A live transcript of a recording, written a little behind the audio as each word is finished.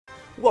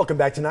Welcome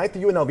back tonight. The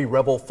UNLV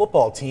Rebel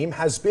football team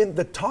has been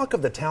the talk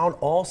of the town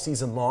all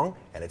season long,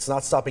 and it's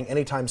not stopping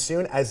anytime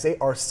soon as they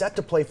are set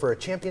to play for a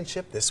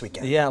championship this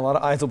weekend. Yeah, a lot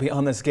of eyes will be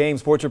on this game.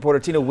 Sports reporter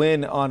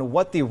Nguyen on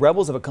what the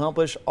Rebels have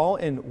accomplished all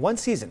in one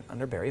season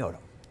under Barry Odom.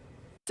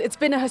 It's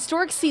been a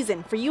historic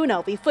season for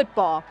UNLV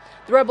football.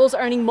 The Rebels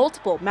earning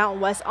multiple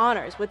Mountain West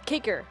honors, with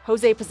kicker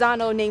Jose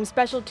Pisano named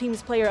Special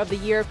Teams Player of the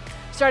Year,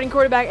 starting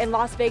quarterback and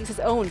Las Vegas'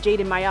 own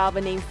Jaden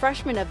Mayava named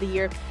Freshman of the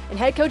Year, and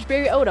head coach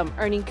Barry Odom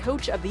earning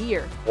Coach of the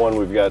Year.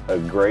 We've got a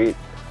great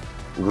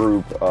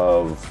group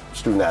of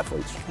student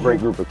athletes, great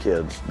group of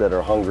kids that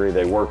are hungry,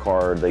 they work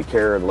hard, they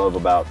care and love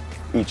about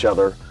each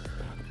other.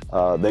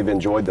 They've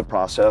enjoyed the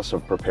process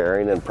of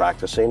preparing and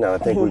practicing, and I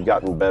think we've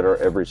gotten better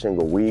every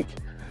single week.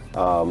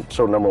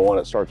 So number one,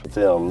 it starts with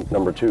them.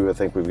 Number two, I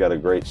think we've got a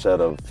great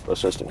set of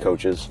assistant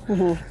coaches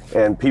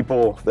and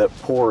people that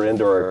pour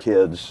into our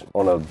kids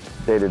on a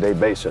day-to-day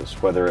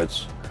basis, whether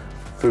it's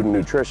food and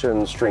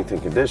nutrition, strength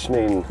and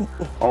conditioning,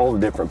 all the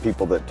different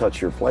people that touch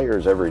your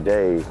players every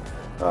day.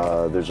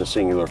 There's a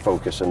singular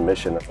focus and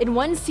mission. In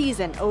one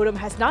season, Odom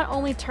has not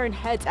only turned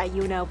heads at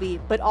UNLV,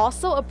 but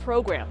also a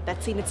program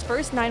that's seen its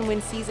first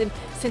 9-win season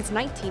since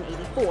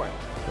 1984.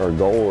 Our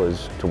goal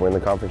is to win the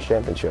conference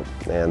championship,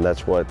 and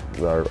that's what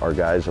our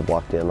guys have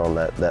locked in on,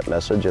 that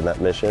message and that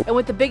mission. And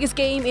with the biggest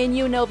game in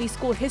UNLV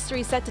school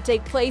history set to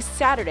take place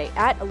Saturday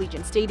at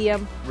Allegiant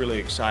Stadium. Really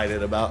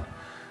excited about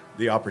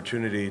the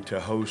opportunity to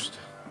host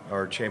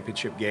our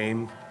championship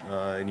game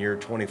in year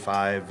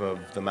 25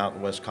 of the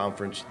Mountain West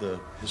Conference. The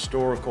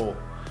historical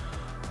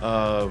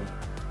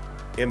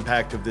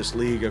impact of this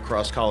league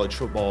across college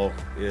football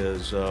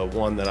is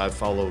one that I've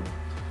followed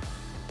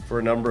for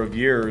a number of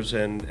years,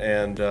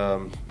 and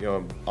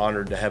I'm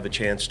honored to have a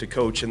chance to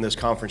coach in this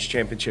conference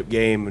championship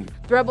game.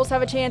 The Rebels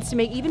have a chance to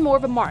make even more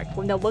of a mark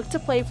when they'll look to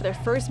play for their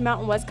first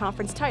Mountain West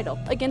Conference title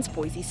against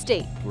Boise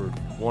State. We're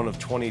one of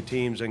 20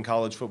 teams in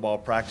college football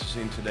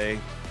practicing today,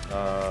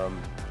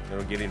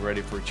 getting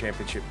ready for a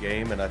championship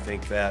game, and I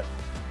think that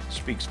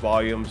speaks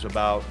volumes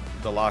about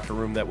the locker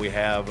room that we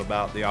have,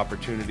 about the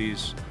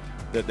opportunities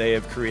that they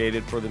have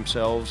created for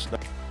themselves.